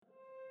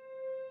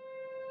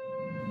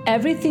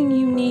Everything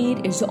you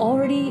need is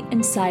already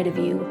inside of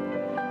you.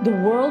 The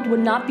world would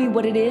not be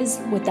what it is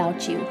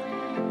without you.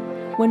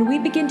 When we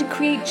begin to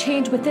create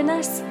change within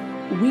us,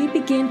 we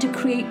begin to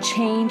create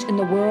change in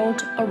the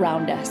world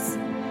around us.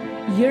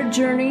 Your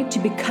journey to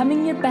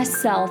becoming your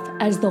best self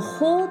as the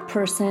whole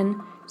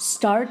person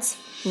starts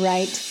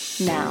right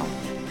now.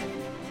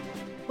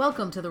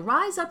 Welcome to the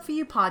Rise Up For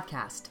You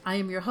podcast. I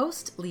am your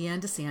host,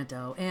 Leanne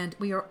DeSanto, and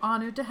we are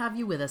honored to have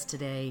you with us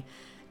today.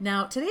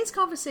 Now, today's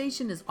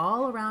conversation is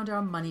all around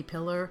our money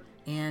pillar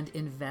and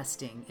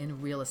investing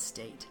in real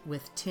estate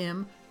with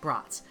Tim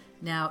Bratz.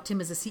 Now, Tim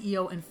is the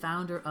CEO and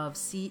founder of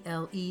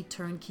CLE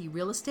Turnkey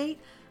Real Estate,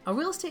 a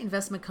real estate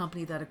investment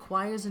company that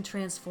acquires and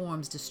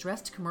transforms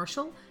distressed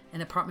commercial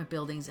and apartment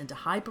buildings into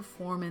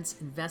high-performance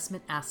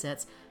investment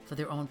assets for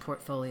their own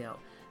portfolio.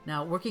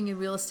 Now, working in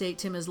real estate,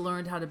 Tim has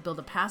learned how to build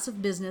a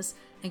passive business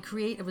and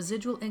create a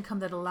residual income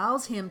that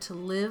allows him to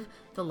live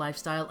the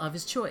lifestyle of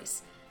his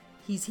choice.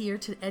 He's here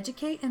to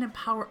educate and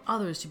empower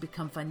others to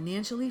become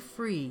financially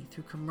free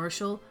through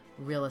commercial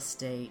real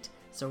estate.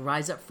 So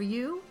rise up for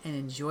you and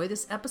enjoy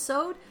this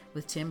episode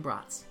with Tim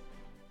Bratz.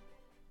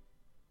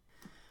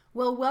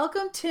 Well,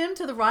 welcome, Tim,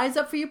 to the Rise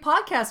Up For You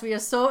podcast. We are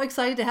so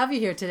excited to have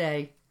you here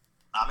today.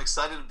 I'm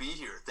excited to be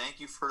here. Thank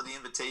you for the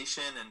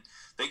invitation, and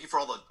thank you for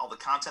all the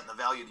content and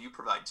the value that you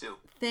provide too.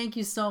 Thank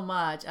you so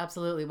much.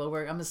 Absolutely. Well,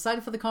 I'm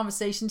excited for the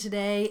conversation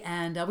today,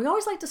 and we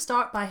always like to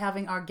start by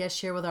having our guests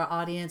share with our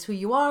audience who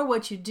you are,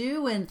 what you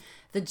do, and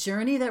the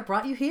journey that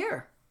brought you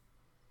here.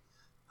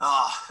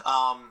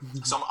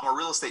 So I'm a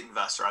real estate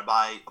investor. I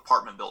buy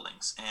apartment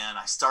buildings, and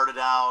I started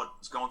out,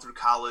 was going through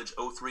college,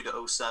 03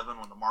 to 07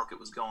 when the market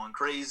was going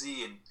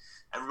crazy, and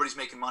everybody's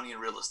making money in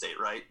real estate,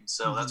 right? And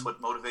so that's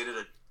what motivated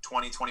a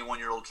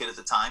 21-year-old kid at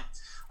the time.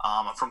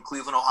 I'm from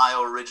Cleveland,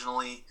 Ohio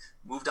originally,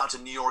 moved out to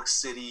New York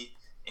City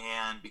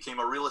and became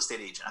a real estate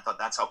agent. I thought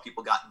that's how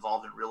people got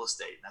involved in real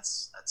estate. And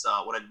that's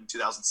what I did in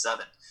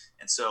 2007.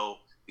 And so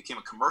became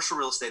a commercial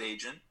real estate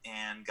agent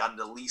and got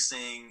into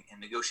leasing and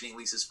negotiating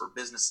leases for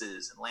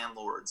businesses and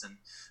landlords. And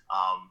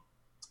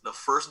the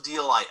first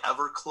deal I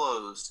ever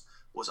closed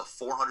was a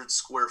 400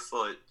 square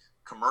foot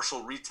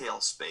commercial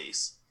retail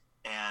space.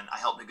 And I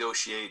helped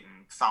negotiate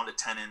and found a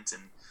tenant,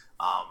 and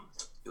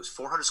it was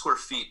 400 square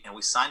feet, and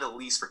we signed a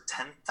lease for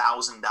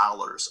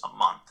 $10,000 a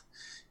month.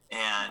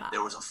 And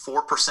there was a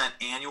 4%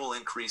 annual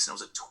increase, and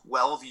it was a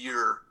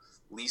 12-year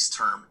lease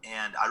term.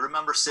 And I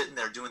remember sitting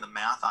there doing the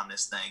math on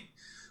this thing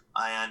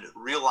and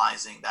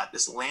realizing that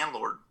this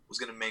landlord was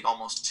going to make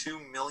almost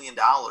 $2 million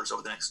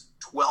over the next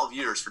 12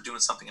 years for doing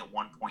something at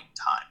one point in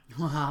time.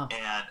 Wow.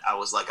 And I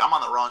was like, I'm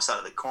on the wrong side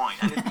of the coin.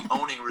 I need to be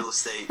owning real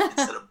estate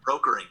instead of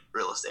brokering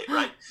real estate,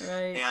 right?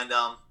 Right. And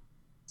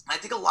I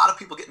think a lot of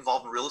people get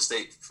involved in real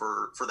estate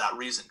for that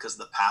reason, because of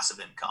the passive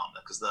income,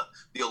 because the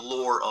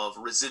allure of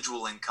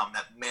residual income,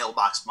 that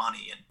mailbox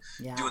money,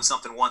 and doing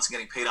something once and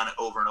getting paid on it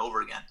over and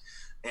over again.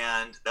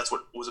 And that's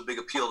what was a big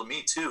appeal to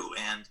me too.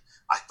 And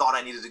I thought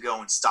I needed to go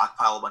and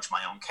stockpile a bunch of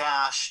my own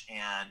cash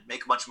and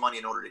make a bunch of money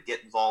in order to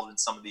get involved in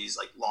some of these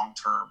like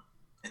long-term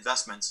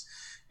investments.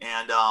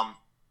 And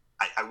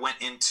I went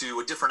into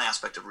a different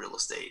aspect of real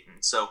estate.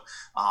 And so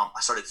I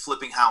started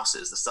flipping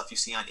houses, the stuff you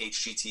see on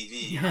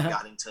HGTV. And I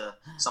got into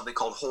something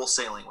called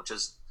wholesaling, which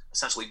is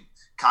essentially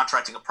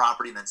contracting a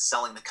property and then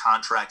selling the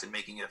contract and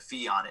making a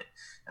fee on it.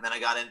 And then I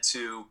got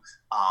into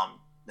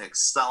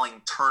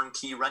selling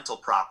turnkey rental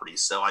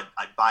properties. So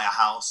I'd buy a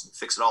house and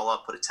fix it all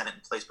up, put a tenant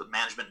in place, put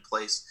management in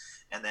place,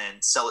 and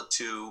then sell it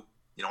to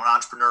an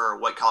entrepreneur or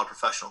white collar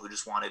professional who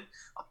just wanted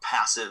a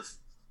passive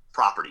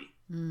property.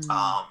 And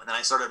then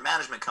I started a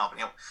management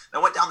company. And I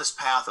went down this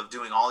path of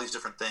doing all these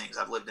different things.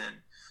 I've lived in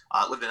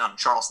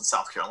Charleston,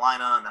 South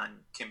Carolina, and then I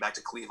came back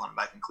to Cleveland. I'm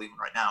back in Cleveland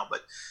right now.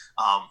 But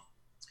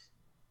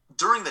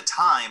during the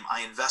time,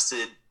 I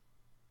invested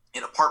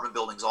in apartment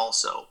buildings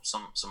also,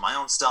 some of my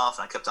own stuff,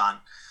 and I kept on.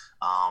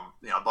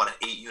 I bought an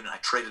 8 unit, I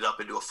traded up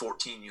into a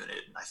 14 unit,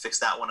 and I fixed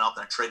that one up,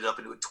 and I traded up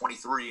into a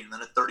 23 and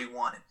then a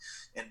 31,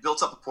 and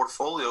built up a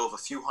portfolio of a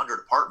few hundred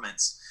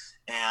apartments.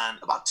 And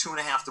about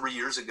 2.5-3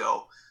 years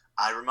ago,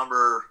 I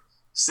remember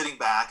sitting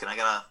back, and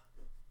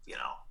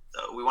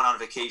we went on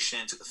vacation,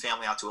 took the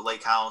family out to a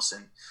lake house.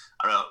 And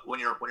I don't know, when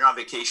you're on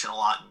vacation a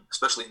lot, and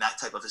especially in that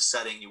type of a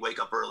setting, you wake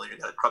up early and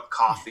you got a cup of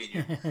coffee and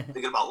you're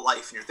thinking about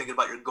life and you're thinking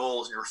about your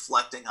goals and you're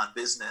reflecting on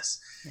business.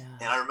 Yeah.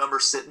 And I remember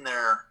sitting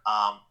there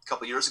a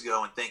couple of years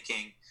ago and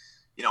thinking,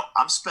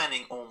 I'm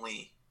spending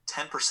only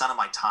 10% of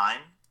my time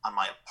on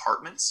my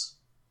apartments.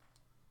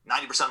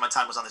 90% of my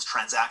time was on this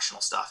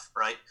transactional stuff,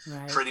 right?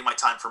 Trading my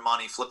time for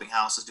money, flipping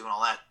houses, doing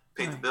all that,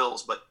 paid the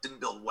bills, but didn't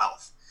build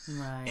wealth.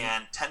 Right.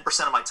 And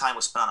 10% of my time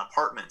was spent on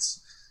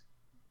apartments,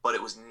 but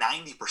it was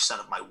 90%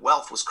 of my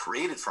wealth was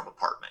created from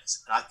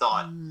apartments. And I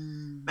thought,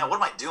 man, what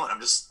am I doing?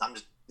 this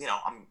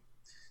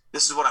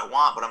is what I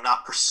want, but I'm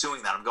not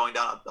pursuing that. I'm going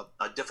down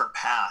a different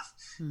path.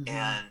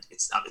 And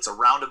it's a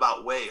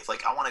roundabout way. If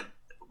I want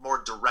a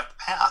more direct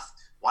path,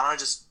 why don't I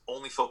just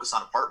only focus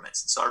on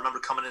apartments? And so I remember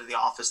coming into the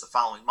office the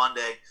following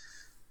Monday,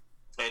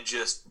 and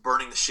just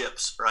burning the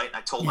ships, right? And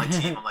I told my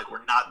team, I'm like,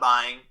 we're not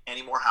buying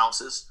any more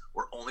houses.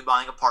 We're only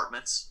buying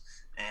apartments.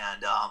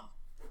 And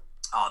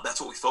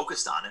that's what we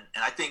focused on.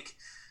 And I think,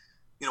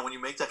 when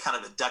you make that kind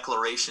of a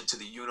declaration to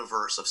the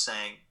universe of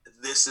saying,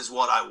 this is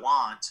what I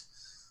want,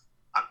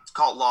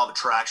 call it law of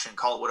attraction,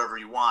 call it whatever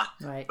you want.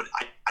 Right. But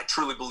I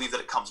truly believe that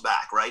it comes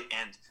back, right?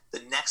 And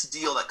the next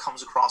deal that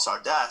comes across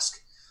our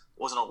desk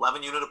was an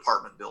 11-unit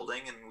apartment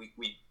building. And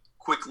we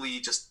quickly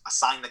just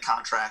assigned the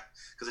contract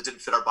because it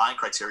didn't fit our buying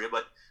criteria.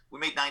 But we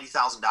made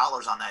 $90,000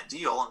 on that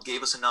deal and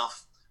gave us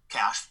enough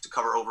cash to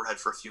cover overhead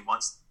for a few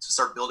months to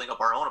start building up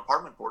our own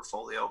apartment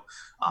portfolio,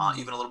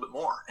 even a little bit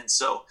more. And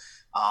so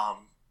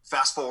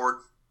fast forward,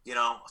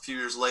 a few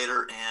years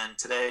later, and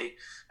today,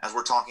 as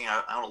we're talking,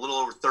 I own a little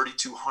over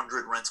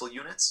 3,200 rental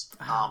units,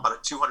 about a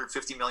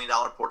 $250 million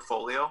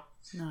portfolio.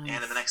 Nice.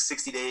 And in the next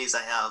 60 days,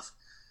 I have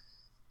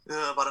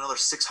about another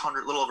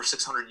 600, little over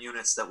 600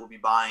 units that we'll be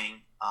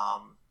buying.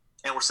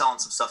 And we're selling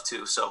some stuff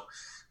too. So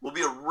we'll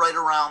be right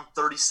around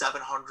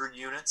 3,700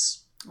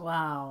 units.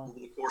 Wow. Over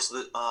the course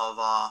of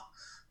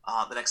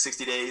the next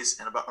 60 days,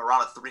 and about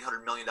around a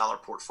 $300 million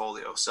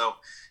portfolio. So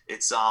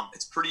it's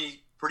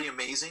pretty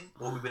amazing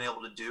what we've been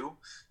able to do,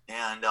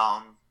 and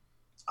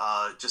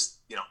just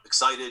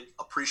excited,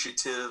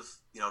 appreciative,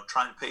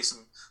 trying to pay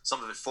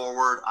some of it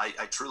forward.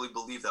 I truly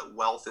believe that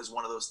wealth is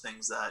one of those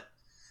things that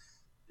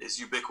is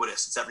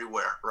ubiquitous. It's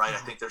everywhere, right? I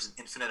think there's an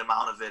infinite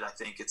amount of it. I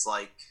think it's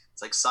like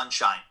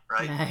sunshine,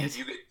 right? If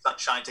you get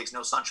sunshine, takes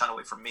no sunshine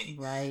away from me,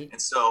 right?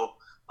 And so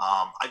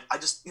I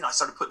just I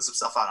started putting some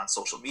stuff out on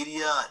social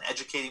media and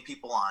educating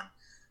people on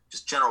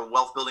just general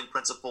wealth building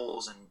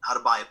principles and how to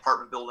buy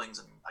apartment buildings.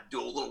 And I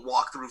do a little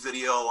walkthrough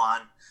video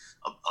on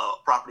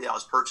a property I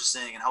was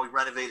purchasing and how we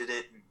renovated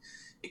it. And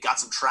it got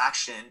some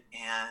traction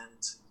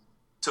and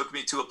took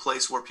me to a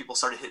place where people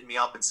started hitting me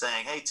up and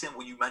saying, hey, Tim,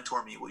 will you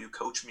mentor me? Will you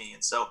coach me?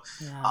 And so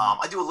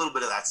I do a little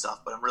bit of that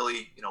stuff, but I'm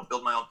really,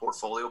 build my own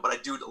portfolio. But I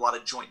do a lot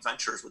of joint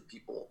ventures with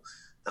people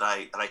that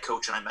I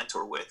coach and I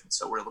mentor with. And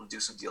so we're able to do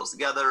some deals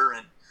together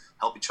and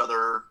help each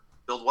other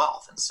build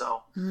wealth. And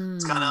so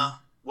it's kind of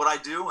what I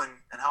do and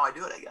how I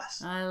do it, I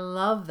guess. I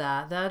love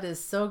that. That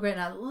is so great.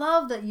 And I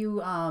love that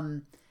you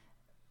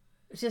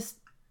just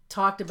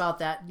talked about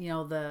that,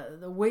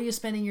 the way you're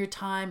spending your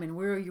time and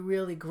where you're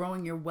really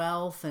growing your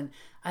wealth. And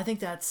I think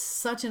that's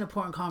such an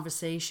important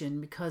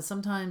conversation, because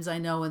sometimes I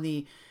know in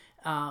the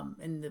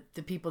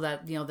people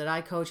that that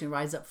I coach and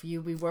Rise Up For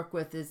You we work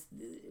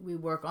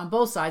on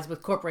both sides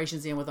with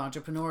corporations and with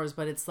entrepreneurs,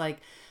 but it's like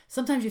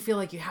sometimes you feel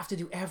like you have to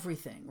do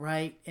everything,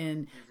 right?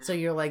 And so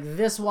you're like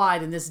this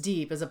wide and this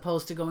deep, as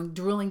opposed to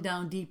drilling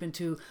down deep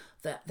into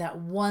that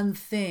one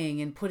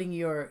thing and putting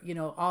your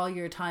all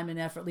your time and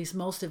effort, at least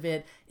most of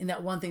it, in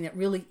that one thing that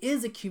really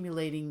is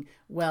accumulating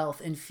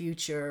wealth and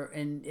future,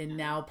 and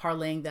now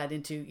parlaying that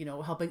into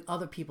helping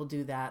other people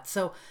do that.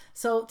 So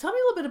tell me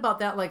a little bit about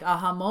that, like,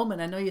 aha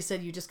moment. I know you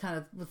said you just kind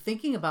of were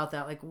thinking about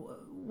that, like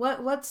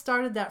what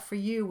started that for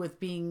you with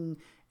being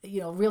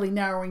really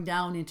narrowing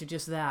down into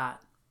just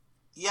that.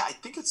 Yeah, I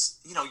think it's,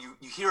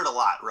 you hear it a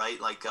lot, right?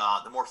 Like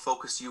the more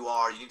focused you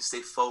are, you need to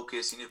stay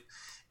focused.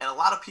 And a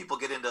lot of people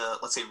get into,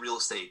 let's say, real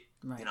estate,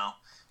 right,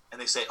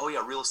 and they say, oh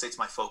yeah, real estate's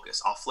my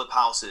focus. I'll flip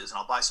houses and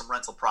I'll buy some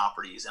rental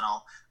properties and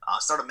I'll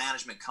start a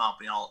management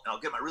company and I'll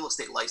get my real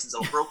estate license.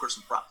 I'll broker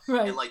some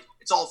right. And like,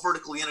 it's all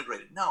vertically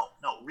integrated. No,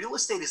 real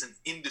estate is an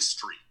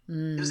industry.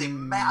 It is a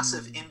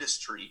massive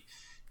industry,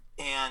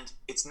 and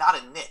it's not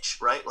a niche,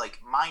 right? Like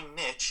my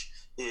niche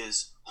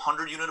is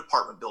 100-unit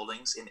apartment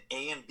buildings in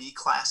A and B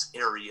class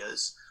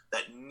areas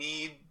that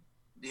need,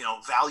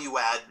 value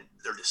add.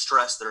 They're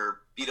distressed, they're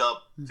beat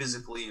up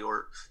physically,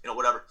 or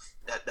whatever,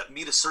 that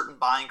meet a certain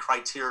buying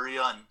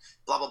criteria and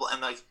blah blah blah.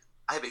 And like,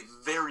 I have a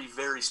very,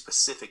 very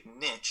specific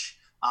niche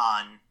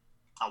on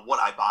what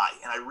I buy.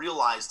 And I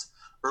realized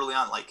early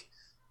on, like,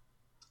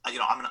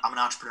 I'm an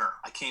entrepreneur.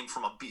 I came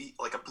from a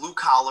blue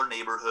collar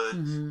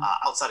neighborhood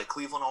outside of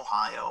Cleveland,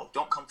 Ohio.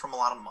 Don't come from a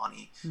lot of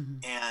money.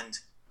 And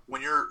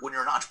when you're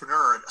an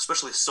entrepreneur,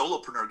 especially a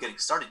solopreneur getting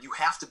started, you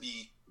have to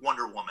be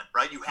Wonder Woman,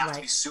 right? You have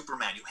to be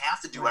Superman. You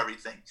have to do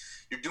everything.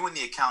 You're doing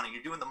the accounting,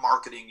 you're doing the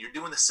marketing, you're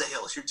doing the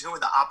sales, you're doing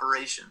the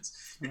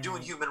operations, you're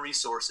doing human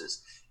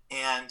resources.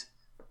 And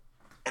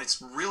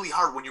it's really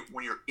hard when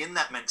you're in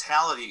that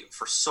mentality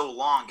for so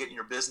long, getting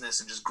your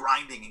business and just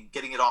grinding and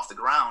getting it off the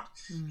ground.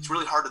 It's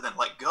really hard to then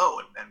let go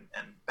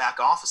and back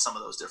off of some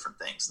of those different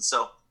things. And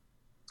so,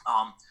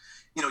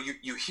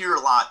 you hear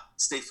a lot,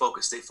 stay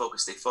focused, stay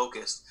focused, stay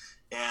focused.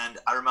 And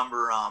I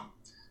remember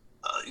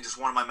just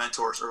one of my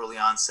mentors early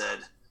on said,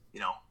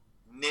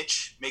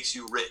 niche makes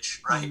you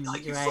rich, right?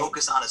 Like you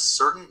focus on a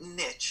certain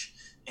niche,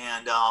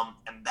 and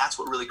that's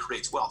what really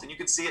creates wealth. And you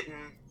can see it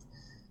in,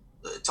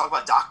 talk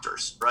about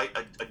doctors, right?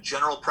 A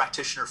general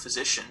practitioner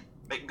physician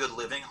making good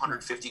living,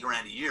 150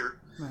 grand a year.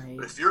 Right.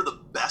 But if you're the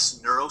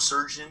best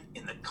neurosurgeon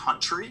in the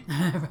country,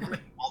 you're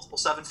making multiple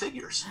seven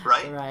figures,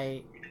 right?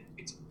 Right.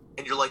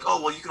 And you're like,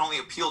 oh, well, you can only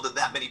appeal to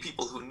that many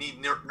people who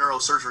need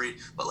neurosurgery,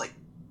 but like,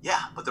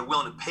 yeah, but they're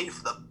willing to pay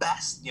for the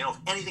best. If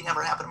anything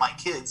ever happened to my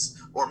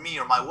kids or me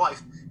or my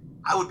wife,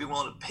 I would be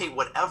willing to pay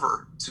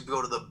whatever to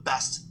go to the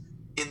best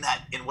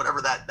in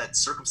whatever that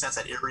circumstance,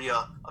 that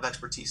area of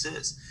expertise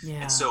is.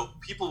 Yeah. And so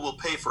people will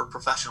pay for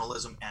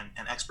professionalism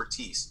and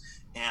expertise.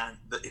 And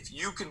if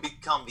you can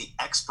become the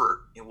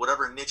expert in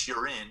whatever niche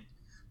you're in,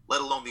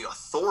 let alone the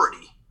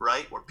authority,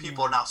 right, where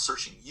people are now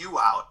searching you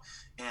out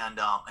and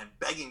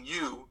begging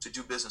you to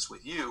do business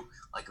with you,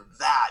 like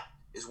that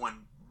is when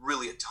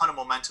really a ton of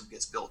momentum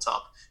gets built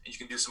up, and you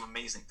can do some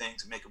amazing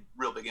things and make a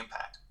real big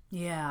impact.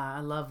 Yeah, I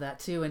love that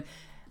too. And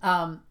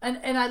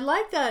I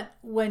like that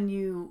when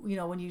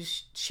you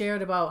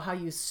shared about how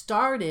you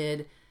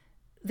started,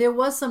 there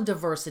was some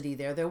diversity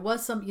there. There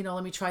was some,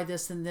 let me try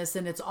this, and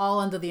it's all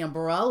under the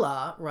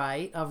umbrella,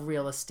 right, of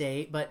real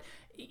estate. But,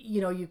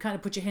 you kind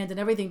of put your hand in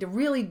everything to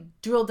really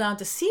drill down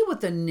to see what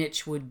the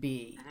niche would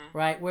be,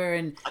 right? Where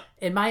in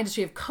my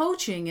industry of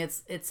coaching,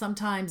 it's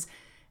sometimes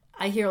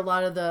I hear a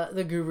lot of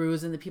the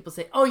gurus and the people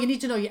say, oh, you need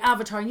to know your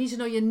avatar, you need to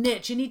know your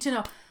niche, you need to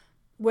know.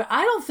 Where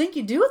I don't think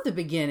you do at the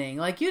beginning.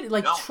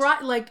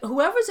 Try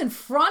whoever's in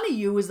front of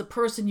you is the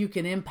person you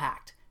can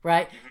impact,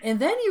 right? And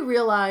then you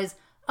realize,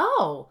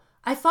 oh,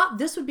 I thought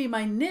this would be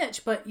my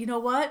niche, but you know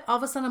what? All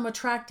of a sudden I'm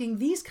attracting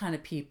these kind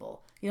of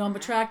people. I'm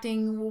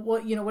attracting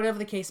whatever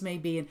the case may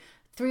be, and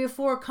 3 or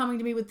 4 are coming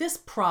to me with this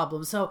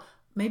problem. So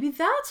maybe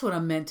that's what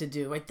I'm meant to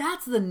do, right?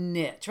 That's the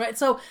niche, right?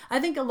 So I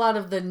think a lot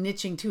of the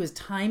niching too is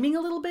timing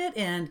a little bit,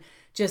 and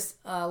just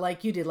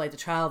like you did, like the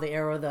trial, the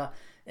error,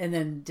 and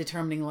then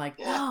determining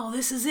oh,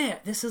 this is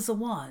it. This is the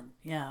one.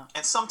 Yeah.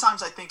 And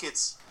sometimes I think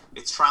it's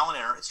trial and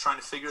error. It's trying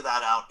to figure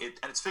that out.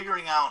 And it's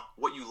figuring out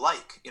what you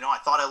like. I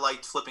thought I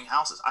liked flipping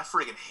houses. I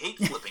friggin' hate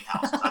flipping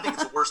houses. I think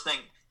it's the worst thing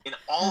in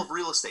all of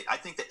real estate. I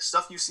think that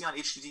stuff you see on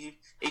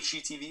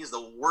HGTV is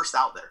the worst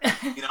out there.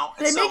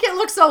 They make it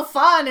look so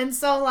fun and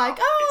so it's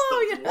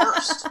the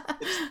worst.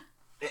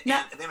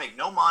 And they make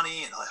no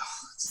money. And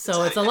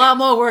so it's a lot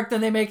more work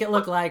than they make it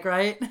look like,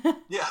 right?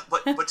 Yeah,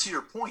 but to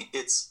your point,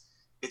 it's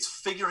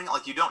figuring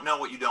out, you don't know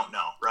what you don't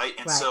know, right?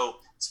 And so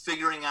it's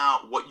figuring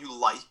out what you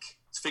like.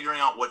 It's figuring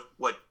out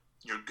what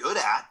you're good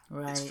at.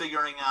 Right. It's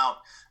figuring out,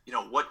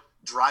 what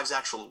drives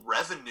actual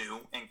revenue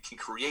and can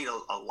create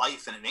a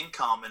life and an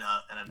income and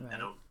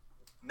a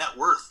net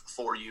worth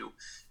for you.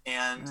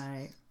 And,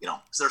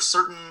 there's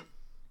certain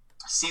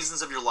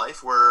seasons of your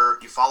life where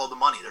you follow the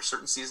money. There's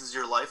certain seasons of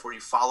your life where you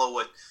follow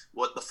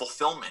what the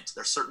fulfillment.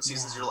 There's certain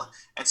seasons of your life.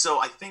 And so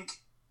I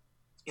think,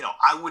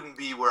 I wouldn't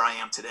be where I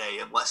am today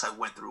unless I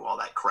went through all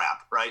that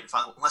crap, right?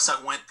 Unless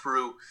I went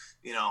through,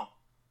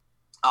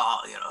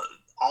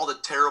 all the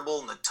terrible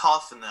and the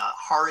tough and the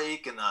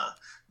heartache and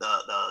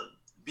the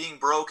being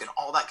broke and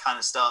all that kind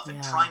of stuff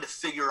and trying to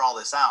figure all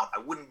this out, I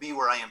wouldn't be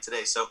where I am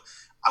today. So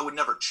I would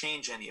never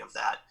change any of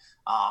that.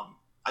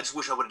 I just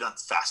wish I would have done it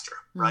faster,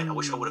 right? I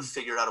wish I would have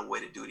figured out a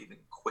way to do it even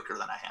quicker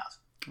than I have.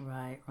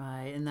 Right.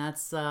 And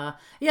that's,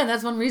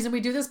 that's one reason we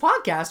do this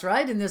podcast,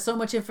 right? And there's so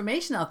much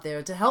information out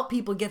there to help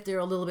people get there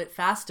a little bit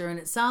faster. And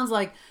it sounds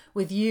like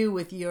with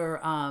your,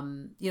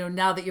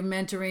 now that you're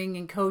mentoring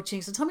and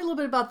coaching. So tell me a little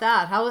bit about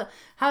that.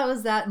 How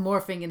is that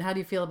morphing, and how do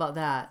you feel about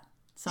that?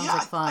 Sounds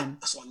like fun.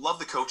 So I love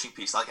the coaching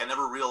piece. I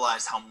never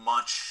realized how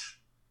much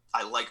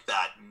I like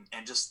that.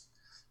 And just,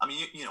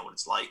 you know what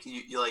it's like.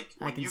 You like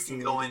when you can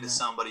go into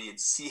somebody and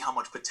see how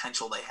much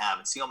potential they have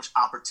and see how much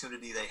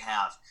opportunity they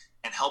have,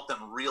 and help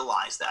them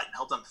realize that and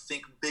help them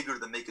think bigger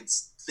than they could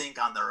think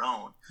on their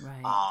own.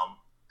 Right.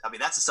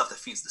 That's the stuff that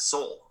feeds the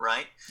soul,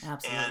 right?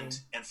 Absolutely.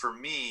 And for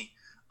me,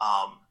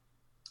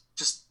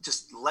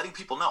 just letting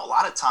people know a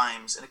lot of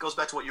times, and it goes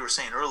back to what you were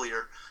saying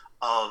earlier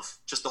of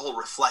just the whole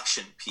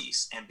reflection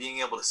piece and being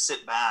able to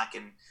sit back,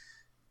 and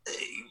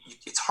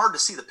it's hard to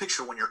see the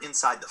picture when you're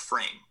inside the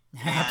frame.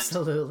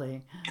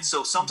 Absolutely. And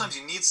so sometimes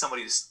you need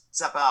somebody to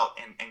step out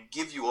and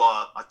give you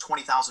a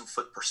 20,000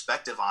 foot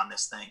perspective on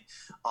this thing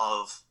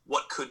of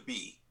what could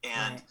be.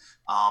 And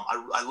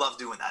I love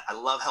doing that. I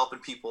love helping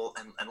people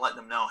and letting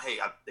them know, hey,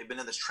 they've been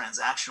in this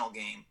transactional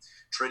game,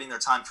 trading their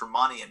time for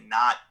money and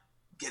not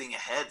getting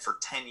ahead for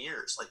 10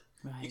 years.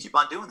 You keep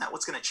on doing that,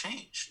 what's going to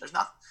change? There's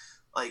not,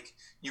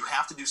 you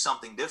have to do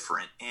something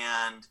different.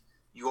 And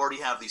you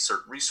already have these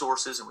certain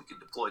resources, and we can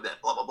deploy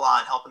that, blah, blah, blah,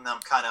 and helping them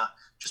kind of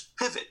just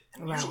pivot.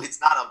 And usually it's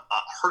not a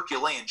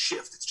Herculean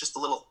shift. It's just a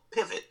little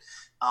pivot,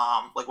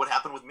 like what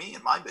happened with me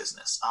in my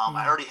business.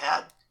 I already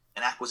had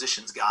an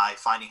acquisitions guy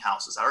finding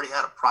houses. I already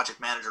had a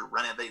project manager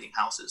renovating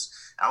houses.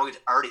 I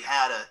already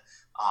had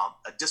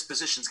a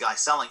dispositions guy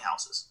selling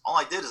houses. All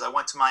I did is I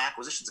went to my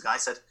acquisitions guy,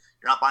 said,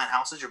 you're not buying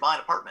houses, you're buying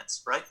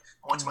apartments, right?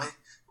 I went to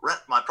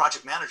my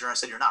project manager, and I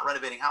said, you're not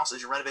renovating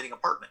houses, you're renovating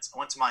apartments. I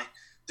went to my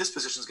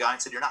dispositions guy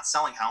and said, you're not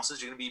selling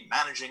houses, you're going to be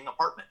managing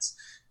apartments.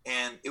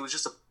 And it was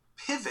just a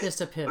pivot.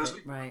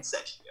 Right.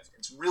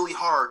 It's really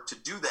hard to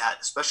do that,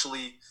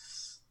 especially,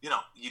 you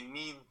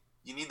need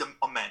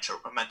a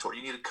mentor,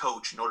 you need a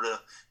coach in order to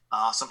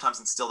sometimes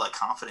instill that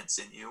confidence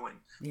in you, and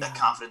that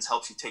confidence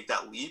helps you take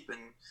that leap. And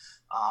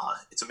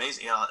it's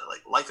amazing.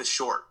 Life is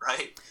short,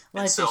 right?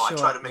 I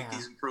try to make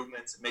these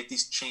improvements, make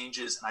these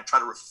changes, and I try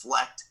to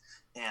reflect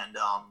and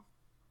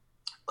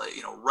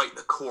write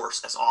the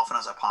course as often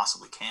as I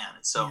possibly can.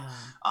 And so,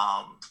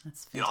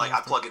 like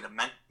I plug into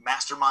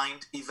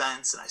mastermind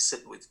events, and I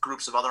sit with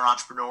groups of other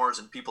entrepreneurs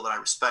and people that I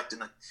respect in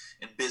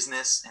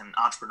business and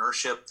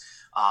entrepreneurship.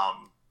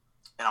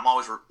 And I'm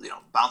always,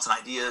 bouncing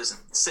ideas and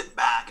sitting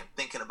back and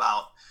thinking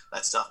about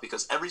that stuff,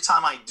 because every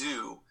time I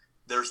do,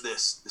 there's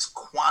this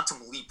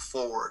quantum leap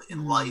forward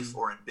in life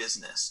or in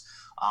business.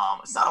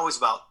 It's not always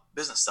about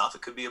business stuff.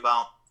 It could be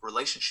about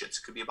relationships.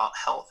 It could be about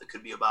health. It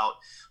could be about,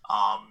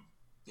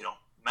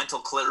 mental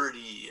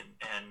clarity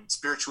and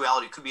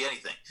spirituality. It could be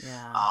anything.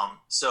 Yeah.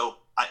 So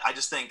I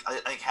just think, I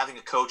think having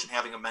a coach and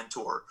having a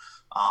mentor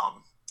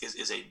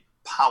is a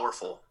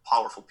powerful,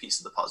 powerful piece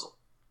of the puzzle.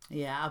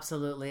 Yeah,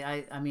 absolutely.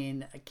 I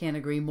mean, I can't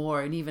agree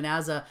more. And even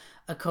as a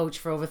coach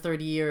for over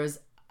 30 years,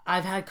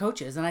 I've had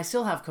coaches and I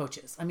still have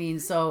coaches. I mean,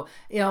 so,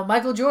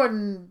 Michael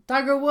Jordan,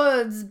 Tiger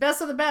Woods,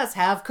 best of the best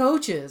have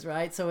coaches,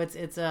 right? So it's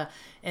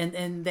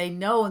and they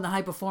know, and the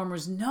high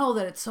performers know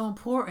that it's so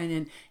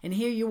important. And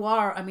here you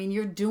are. I mean,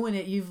 you're doing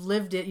it. You've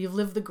lived it. You've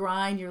lived the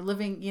grind. You're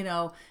living,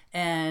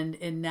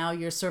 and now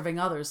you're serving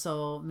others.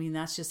 So, I mean,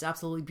 that's just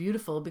absolutely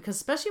beautiful, because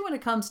especially when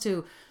it comes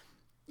to,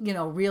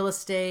 real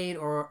estate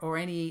or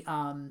any,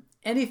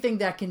 anything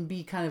that can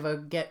be kind of a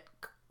get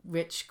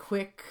rich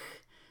quick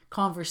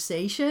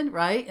conversation,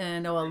 right? And I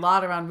know a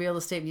lot around real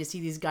estate, and you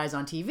see these guys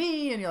on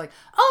TV and you're like,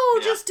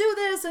 just do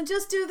this and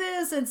just do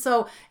this. And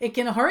so it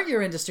can hurt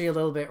your industry a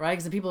little bit, right?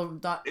 Because people are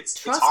not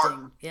trusting. It's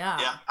hard. Yeah.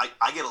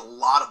 I get a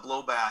lot of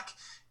blowback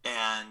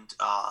and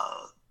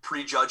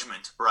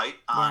prejudgment, right?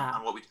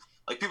 On what we,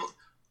 like people,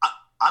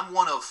 I'm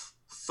one of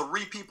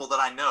 3 people that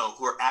I know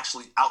who are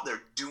actually out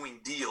there doing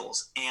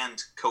deals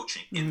and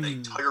coaching in the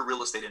entire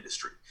real estate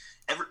industry.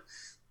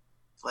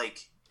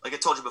 Like I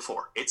told you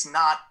before, it's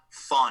not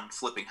fun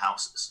flipping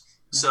houses.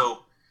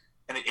 So,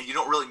 and you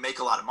don't really make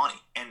a lot of money.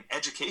 And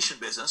education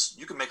business,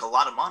 you can make a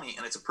lot of money,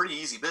 and it's a pretty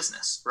easy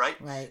business, right?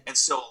 Right. And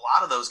so a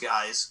lot of those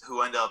guys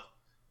who end up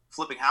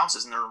flipping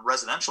houses in their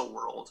residential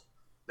world,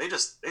 they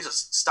just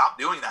stop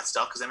doing that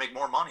stuff because they make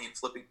more money in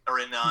flipping or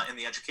in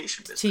the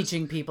education business.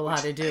 Teaching people how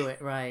to do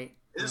it, right?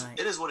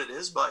 It is what it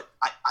is, but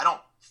I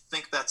don't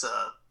think that's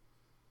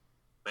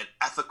an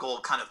ethical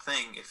kind of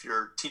thing if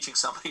you're teaching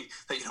somebody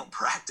that you don't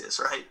practice,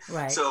 right?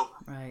 Right. So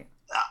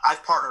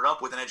I've partnered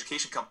up with an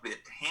education company that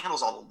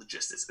handles all the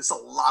logistics. It's a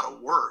lot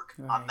of work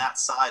on that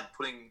side,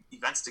 putting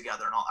events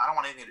together and all. I don't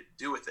want anything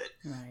to do with it,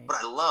 but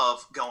I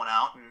love going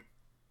out and,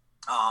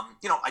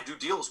 I do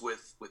deals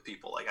with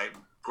people. Like I have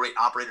great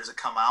operators that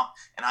come out,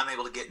 and I'm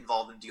able to get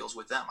involved in deals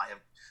with them. I have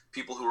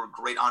people who are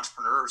great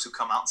entrepreneurs who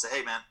come out and say,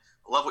 "Hey man,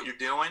 I love what you're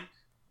doing.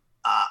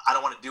 I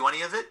don't want to do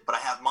any of it, but I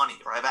have money,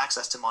 or I have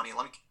access to money.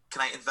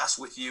 Can I invest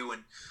with you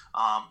and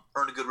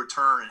earn a good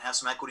return and have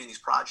some equity in these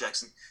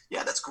projects?" And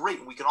yeah, that's great.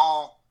 And we can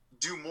all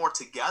do more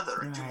together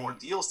and do more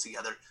deals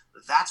together.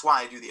 That's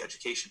why I do the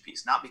education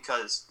piece, not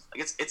because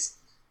it's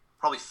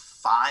probably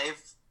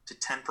 5 to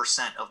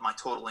 10% of my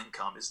total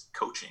income is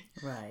coaching.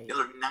 Right. The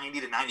other 90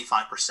 to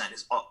 95%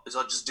 is all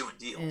just doing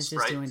deals. It's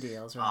just doing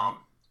deals, right?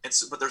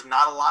 But there's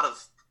not a lot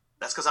of.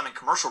 That's because I'm in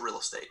commercial real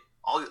estate.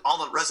 All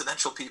the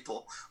residential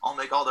people all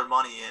make all their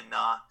money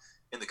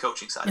in the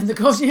coaching side. In the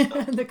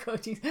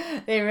coaching,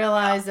 they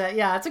realize that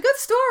it's a good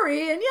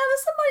story, and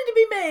there's some money to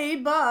be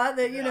made, but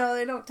that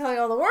they don't tell you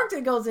all the work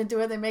that goes into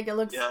it. They make it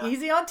look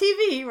easy on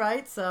TV,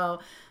 right? So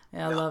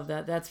I love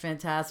that. That's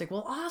fantastic.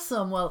 Well,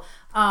 awesome. Well,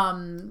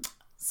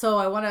 so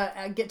I want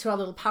to get to our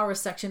little power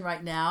section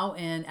right now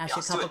and ask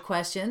you a couple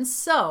questions.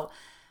 So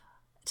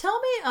tell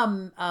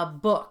me a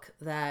book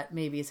that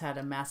maybe has had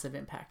a massive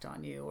impact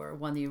on you, or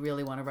one that you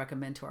really want to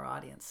recommend to our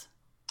audience.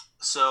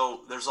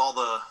 So there's all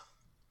the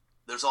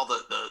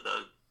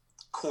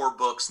core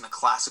books and the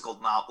classical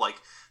novel, like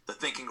The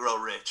Think and Grow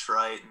Rich,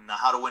 right? And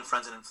How to Win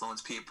Friends and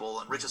Influence People,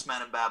 and Richest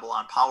Man in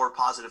Babylon, Power of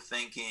Positive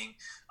Thinking,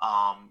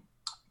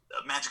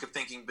 Magic of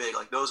Thinking Big.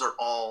 Like those are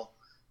all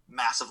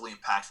massively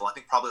impactful. I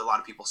think probably a lot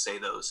of people say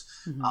those.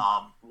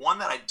 One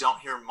that I don't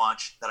hear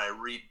much, that I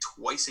read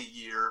twice a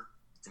year,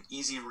 it's an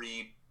easy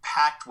read,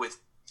 packed with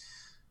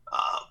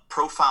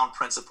profound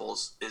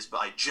principles, is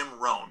by Jim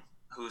Rohn,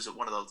 who's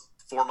one of the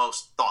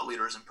foremost thought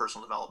leaders in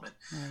personal development.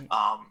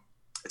 Right.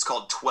 It's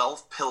called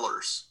 12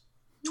 Pillars.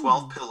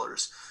 12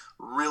 Pillars.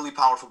 Really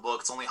powerful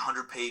book. It's only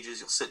 100 pages.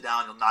 You'll sit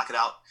down, you'll knock it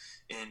out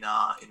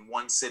in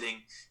one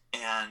sitting,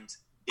 and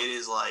it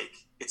is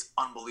it's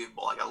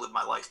unbelievable. Like I live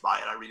my life by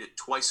it. I read it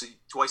twice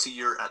a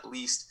year at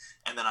least,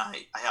 and then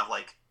I have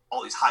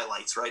all these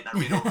highlights, right? And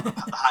I read over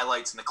the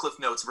highlights and the Cliff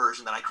Notes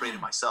version that I created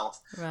myself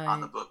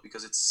on the book,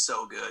 because it's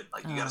so good.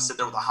 Like you got to sit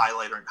there with a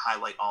highlighter and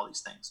highlight all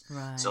these things.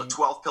 Right. So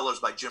 12 Pillars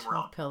by Jim Rohn.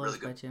 12 Pillars really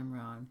good. by Jim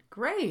Rohn.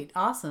 Great.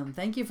 Awesome.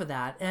 Thank you for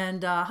that.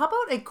 And how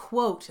about a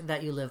quote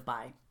that you live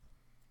by?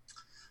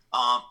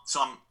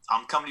 So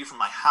I'm coming to you from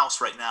my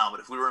house right now, but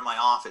if we were in my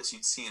office,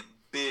 you'd see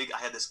I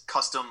had this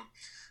custom,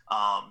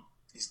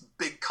 these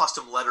big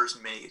custom letters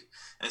made,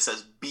 and it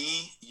says,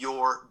 "Be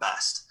your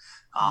best."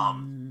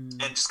 And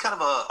just kind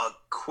of a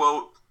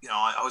quote,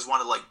 I always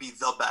wanted to be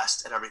the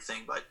best at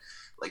everything, but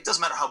it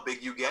doesn't matter how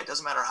big you get,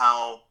 doesn't matter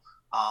how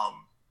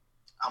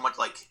much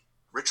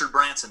Richard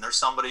Branson. There's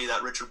somebody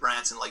that Richard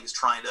Branson like is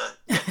trying to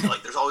get to.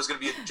 Like, there's always going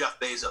to be a Jeff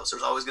Bezos.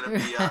 There's always going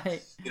to be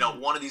Right.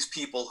 one of these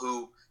people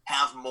who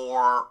have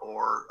more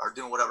or are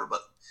doing whatever.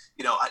 But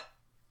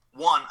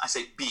I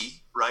say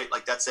be, right.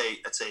 Like that's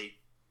a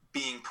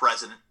being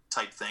present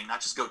type thing,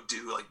 not just go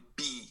do, like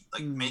be,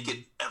 like make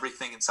it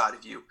everything inside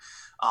of you.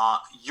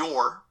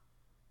 Your,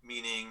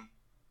 meaning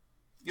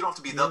you don't have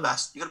to be the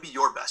best. You got to be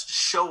your best. Just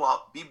show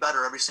up, be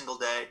better every single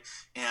day,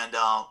 and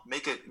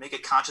make a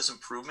conscious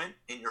improvement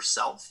in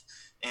yourself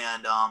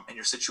and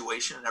your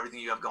situation and everything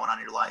you have going on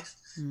in your life,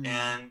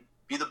 and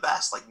be the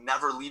best. Like,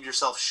 never leave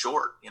yourself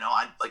short.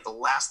 Like, the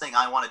last thing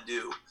I want to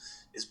do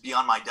is be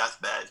on my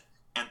deathbed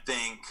and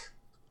think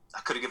I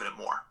could have given it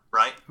more.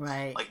 Right.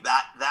 Like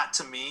that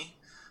to me.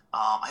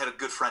 I had a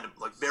good friend,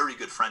 like very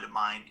good friend of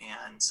mine,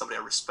 and somebody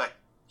I respect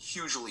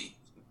hugely,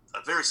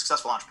 a very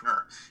successful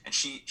entrepreneur. And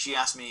she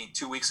asked me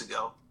 2 weeks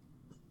ago,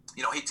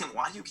 hey Tim,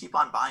 why do you keep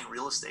on buying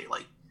real estate?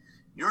 Like,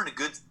 you're in a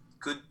good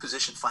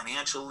position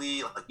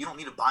financially. Like, you don't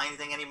need to buy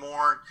anything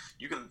anymore.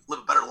 You can live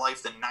a better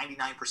life than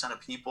 99% of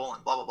people,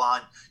 and blah blah blah.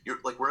 And you're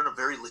like, we're in a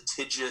very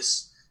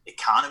litigious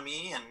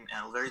economy and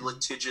a very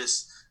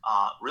litigious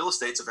real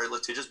estate's a very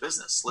litigious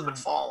business. Slip and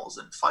falls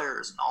and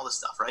fires and all this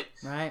stuff, right?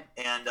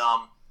 And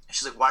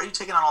she's like, why are you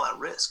taking on all that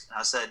risk? And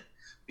I said,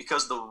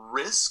 because the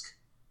risk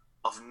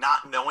of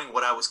not knowing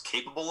what I was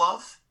capable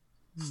of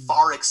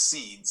far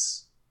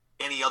exceeds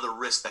any other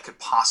risk that could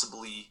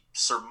possibly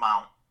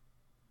surmount,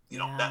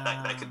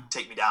 that could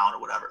take me down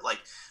or whatever. Like,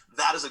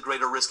 that is a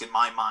greater risk in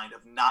my mind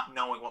of not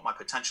knowing what my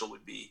potential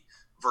would be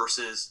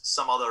versus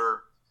some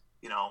other,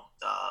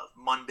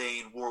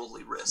 mundane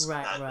worldly risk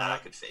that I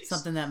could face.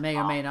 Something that may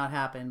or may not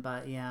happen,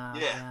 but yeah.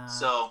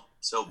 So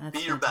That's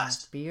be your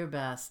best. Be your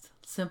best.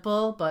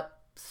 Simple, but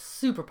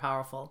super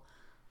powerful.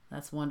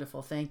 That's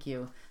wonderful. Thank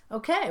you.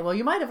 Okay. Well,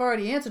 you might have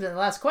already answered it in the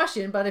last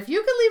question, but if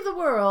you could leave the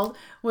world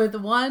with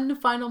one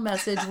final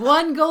message,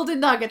 one golden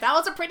nugget, that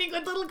was a pretty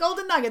good little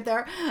golden nugget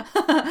there.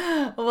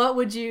 What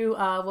would you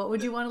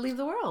want to leave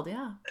the world?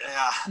 Yeah.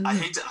 Yeah. I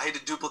hate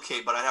to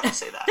duplicate, but I have to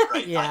say that,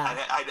 right?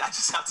 I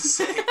just have to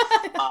say,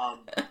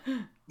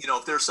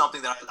 if there's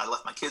something that I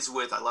left my kids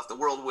with, I left the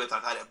world with,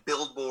 I've had a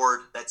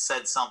billboard that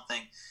said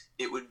something,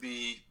 it would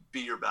be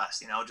your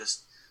best,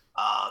 just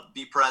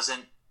be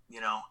present,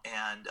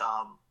 and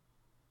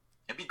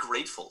be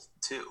grateful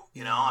too.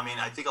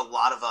 I think a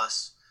lot of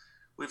us,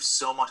 we have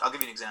so much. I'll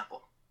give you an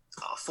example.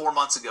 4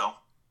 months ago,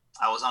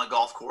 I was on a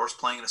golf course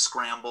playing in a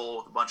scramble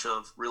with a bunch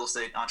of real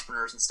estate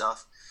entrepreneurs and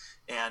stuff.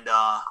 And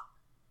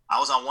I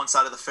was on one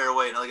side of the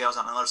fairway. Another guy was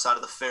on the other side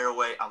of the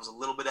fairway. I was a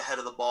little bit ahead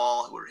of the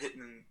ball. We were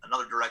hitting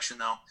another direction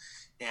though.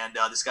 And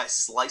this guy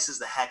slices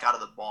the heck out of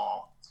the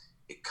ball.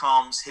 It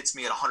comes, hits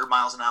me at 100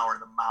 miles an hour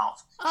in the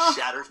mouth,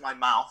 shatters my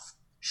mouth,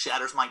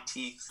 shatters my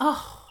teeth,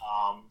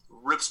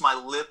 rips my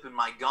lip and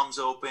my gums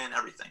open,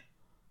 everything.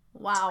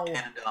 Wow.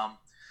 And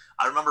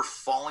I remember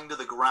falling to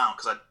the ground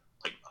because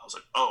I was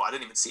like, I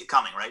didn't even see it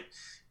coming, right?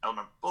 I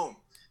remember, boom.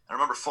 I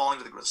remember falling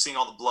to the ground, seeing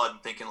all the blood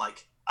and thinking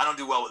like, I don't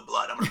do well with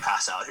blood. I'm going to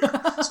pass out here.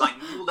 So I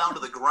kneel down to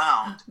the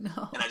ground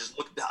and I just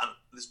look down,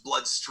 this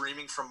blood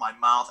streaming from my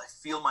mouth. I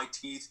feel my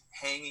teeth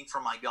hanging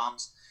from my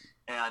gums.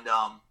 And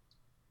I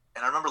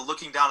remember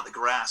looking down at the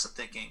grass and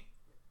thinking,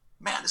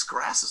 man, this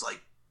grass is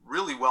like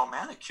really well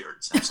manicured.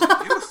 It's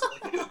absolutely beautiful.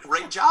 Like, you do a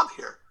great job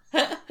here.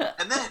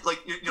 And then, like,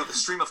 the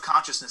stream of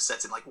consciousness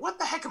sets in. Like, what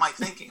the heck am I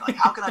thinking? Like,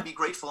 how can I be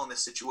grateful in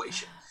this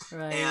situation?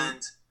 Right. And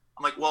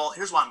I'm like, well,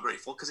 here's why I'm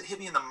grateful. Because it hit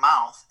me in the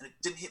mouth, and it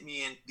didn't hit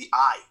me in the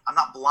eye. I'm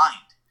not blind.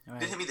 Right. It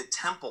didn't hit me in the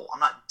temple.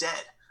 I'm not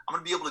dead. I'm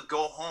going to be able to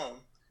go home,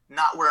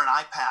 not wear an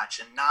eye patch,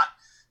 and not,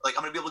 like,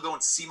 I'm going to be able to go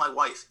and see my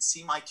wife, and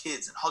see my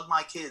kids, and hug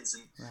my kids,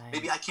 and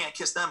maybe I can't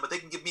kiss them, but they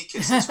can give me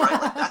kisses,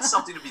 right? Like, that's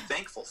something to be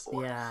thankful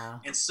for. Yeah.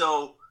 And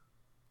so,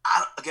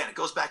 again, it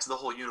goes back to the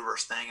whole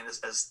universe thing, and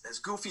as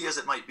goofy as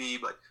it might be,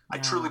 but I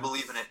truly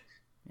believe in it.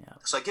 Yeah.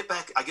 So I get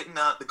in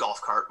the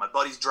golf cart. My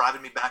buddy's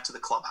driving me back to the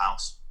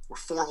clubhouse. We're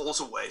 4 holes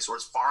away, so we're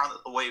as far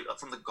away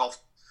from the golf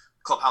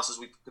clubhouse as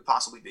we could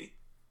possibly be.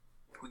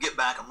 We get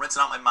back. I'm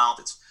rinsing out my mouth.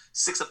 It's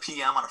 6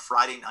 p.m. on a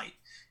Friday night,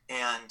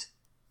 and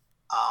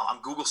I'm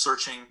Google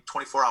searching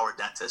 24-hour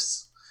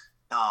dentists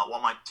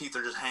while my teeth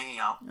are just hanging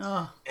out.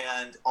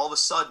 And all of a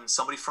sudden,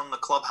 somebody from the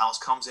clubhouse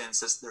comes in and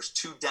says, there's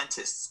 2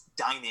 dentists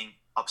dining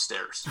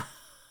upstairs.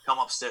 Come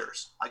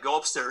upstairs. I go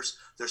upstairs.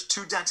 There's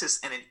 2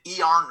 dentists and an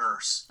ER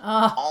nurse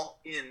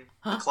all in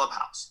the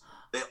clubhouse.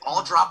 They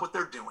all drop what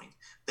they're doing.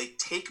 They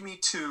take me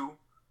to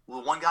the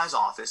one guy's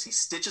office. He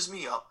stitches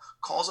me up,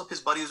 calls up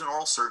his buddy who's an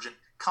oral surgeon,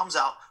 comes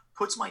out,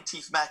 puts my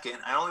teeth back in.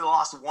 I only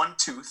lost 1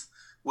 tooth,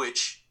 but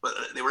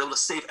they were able to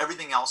save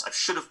everything else. I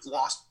should have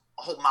lost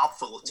a whole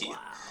mouthful of teeth,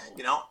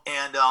 and I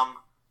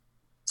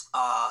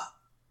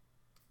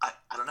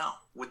don't know.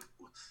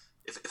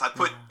 If I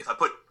put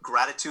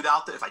gratitude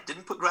out there, if I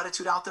didn't put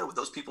gratitude out there, would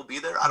those people be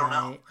there? I don't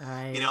know.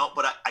 Right.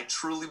 But I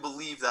truly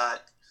believe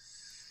that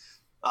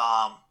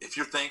if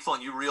you're thankful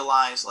and you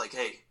realize, like,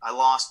 hey, I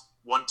lost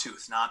 1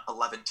 tooth, not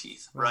 11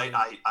 teeth, right?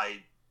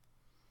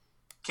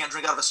 can't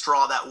drink out of a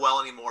straw that well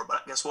anymore,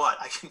 but guess what?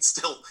 I can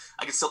still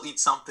eat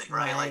something,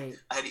 right? Like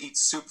I had to eat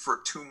soup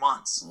for 2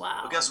 months. Wow.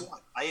 But guess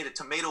what? I ate a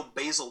tomato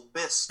basil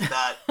bisque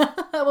that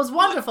that was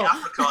wonderful. In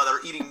Africa, that are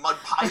eating mud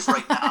pies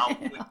right now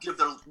would give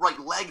their right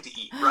leg to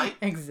eat, right?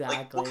 Exactly.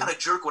 Like, what kind of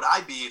jerk would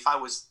I be if I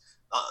was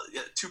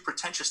too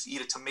pretentious to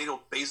eat a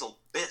tomato basil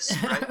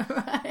bisque, right?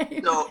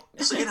 Right. So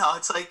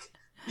it's like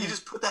you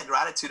just put that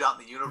gratitude out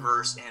in the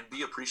universe and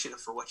be appreciative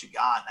for what you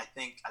got. And I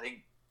think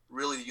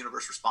really the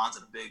universe responds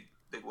in a big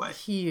way.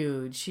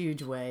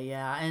 Huge way.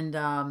 Yeah. And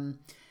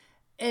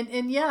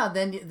yeah,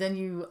 then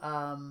you,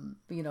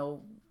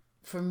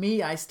 for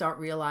me, I start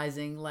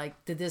realizing,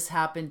 like, did this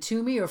happen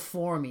to me or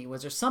for me?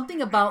 Was there something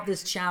about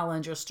this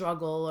challenge or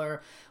struggle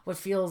or what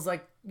feels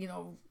like,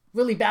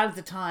 really bad at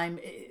the time?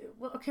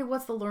 Okay,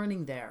 what's the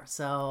learning there?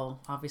 So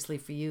obviously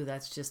for you,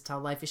 that's just how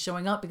life is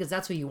showing up, because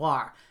that's who you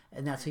are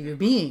and that's who you're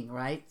being,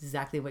 right?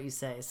 Exactly what you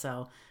say.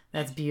 So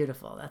that's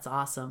beautiful. That's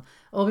awesome.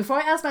 Well, before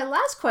I ask my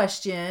last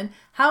question,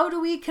 how do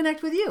we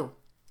connect with you?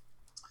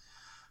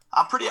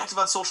 I'm pretty active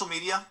on social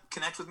media.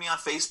 Connect with me on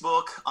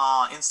Facebook,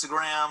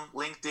 Instagram,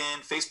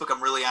 LinkedIn. Facebook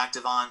I'm really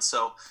active on.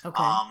 So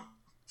okay.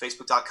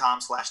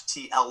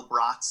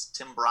 Facebook.com/TLBratz,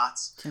 Tim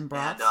Bratz. Tim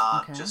Bratz, and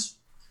okay. Just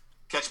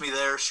catch me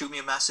there, shoot me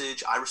a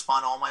message. I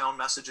respond to all my own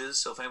messages.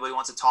 So if anybody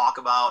wants to talk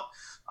about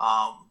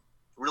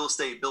real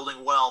estate,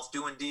 building wealth,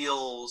 doing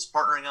deals,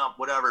 partnering up,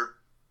 whatever,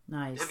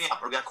 nice. Hit me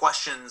up or got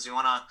questions. You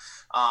want to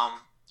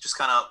just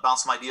kind of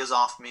bounce some ideas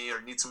off me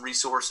or need some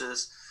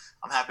resources,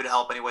 I'm happy to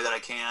help any way that I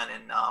can.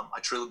 And I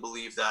truly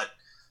believe that,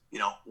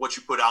 what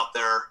you put out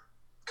there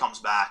comes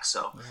back.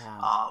 So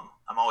yeah.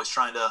 I'm always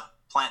trying to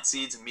plant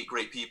seeds and meet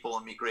great people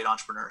and meet great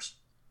entrepreneurs.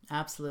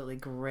 Absolutely.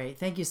 Great.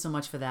 Thank you so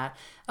much for that.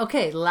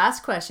 Okay.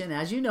 Last question.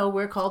 As you know,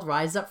 we're called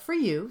Rise Up For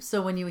You.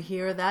 So when you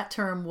hear that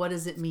term, what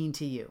does it mean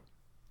to you?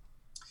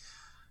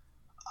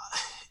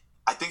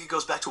 I think it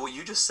goes back to what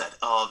you just said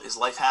of, is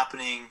life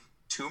happening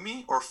to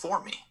me or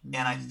for me?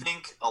 And I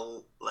think,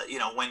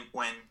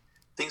 when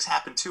things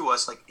happen to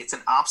us, like, it's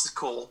an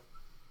obstacle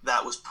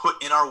that was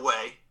put in our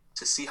way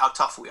to see how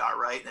tough we are,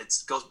 right? And it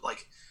goes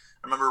like,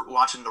 I remember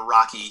watching the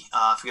Rocky,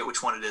 I forget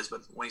which one it is,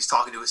 but when he's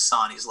talking to his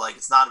son, he's like,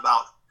 it's not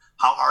about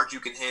how hard you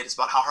can hit, it's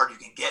about how hard you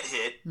can get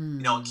hit,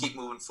 and keep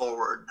moving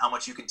forward, and how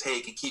much you can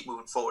take and keep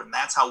moving forward. And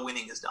that's how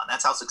winning is done.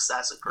 That's how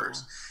success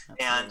occurs.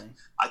 Yeah, and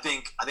I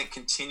think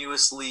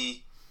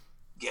continuously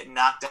getting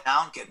knocked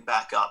down, getting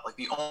back up. Like,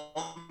 the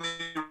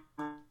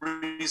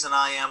only reason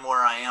I am where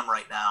I am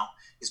right now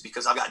is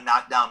because I got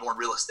knocked down more in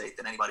real estate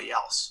than anybody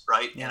else,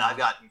 right? Yeah. And I've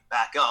gotten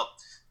back up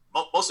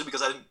mostly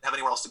because I didn't have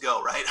anywhere else to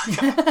go, right?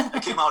 I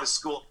came out of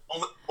school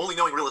only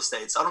knowing real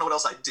estate, so I don't know what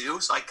else I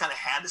do. So I kind of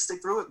had to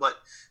stick through it, but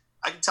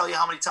I can tell you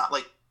how many times,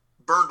 like,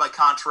 burned by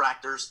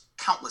contractors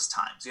countless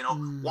times,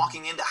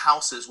 walking into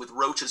houses with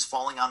roaches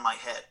falling on my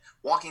head,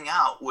 walking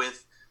out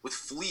with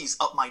fleas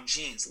up my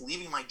jeans,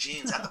 leaving my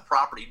jeans at the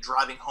property,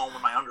 driving home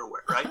in my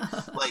underwear, right?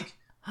 Like,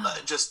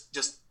 just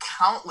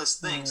countless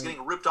things,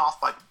 getting ripped off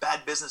by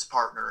bad business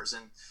partners,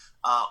 and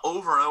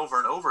over and over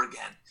and over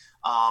again,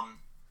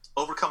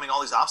 overcoming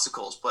all these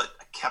obstacles. But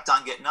I kept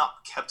on getting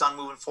up, kept on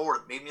moving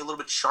forward. It made me a little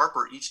bit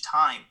sharper each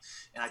time.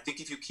 And I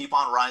think if you keep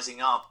on rising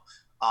up,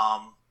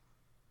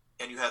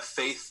 and you have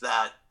faith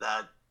that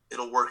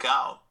it'll work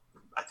out,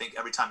 I think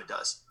every time it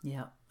does.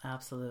 Yeah,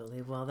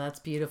 absolutely. Well, that's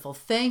beautiful.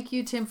 Thank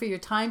you, Tim, for your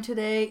time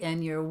today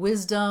and your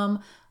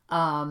wisdom.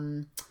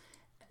 I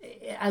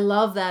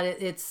love that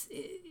it's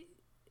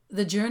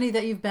the journey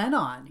that you've been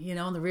on,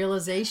 and the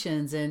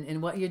realizations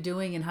and what you're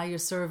doing and how you're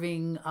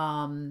serving,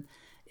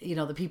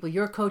 the people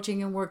you're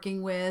coaching and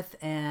working with.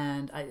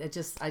 And I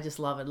just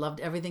love it. Loved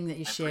everything that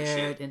you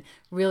shared, and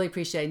really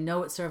appreciate it. I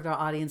know it served our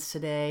audience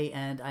today,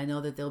 and I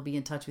know that they'll be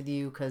in touch with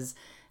you because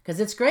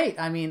it's great.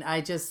 I mean,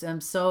 I just am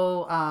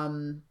so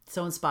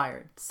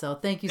inspired. So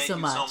thank you so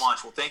much. Thank you so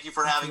much. Well, thank you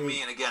for having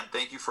me. And again,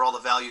 thank you for all the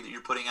value that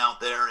you're putting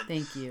out there, and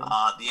thank you.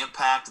 The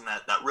impact and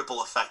that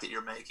ripple effect that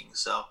you're making.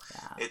 So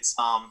yeah. It's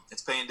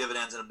paying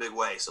dividends in a big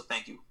way. So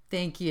thank you.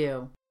 Thank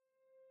you.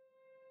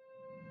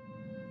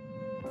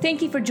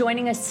 Thank you for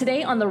joining us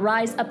today on the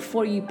Rise Up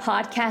For You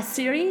podcast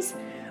series.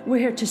 We're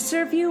here to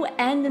serve you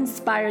and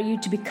inspire you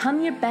to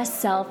become your best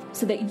self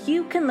so that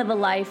you can live a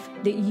life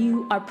that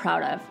you are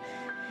proud of.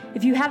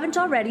 If you haven't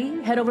already,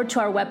 head over to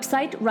our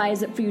website,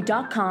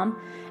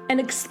 riseupforyou.com, and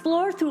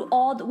explore through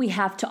all that we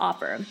have to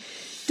offer.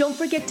 Don't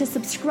forget to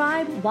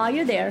subscribe while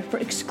you're there for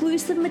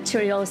exclusive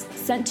materials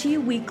sent to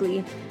you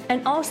weekly,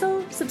 and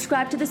also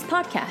subscribe to this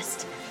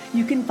podcast.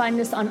 You can find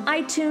us on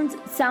iTunes,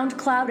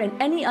 SoundCloud, and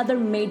any other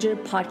major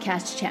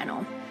podcast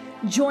channel.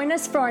 Join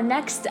us for our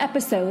next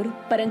episode,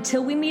 but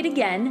until we meet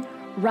again,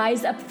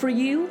 rise up for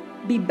you,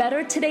 be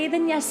better today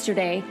than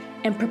yesterday,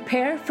 and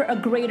prepare for a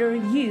greater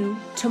you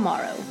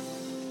tomorrow.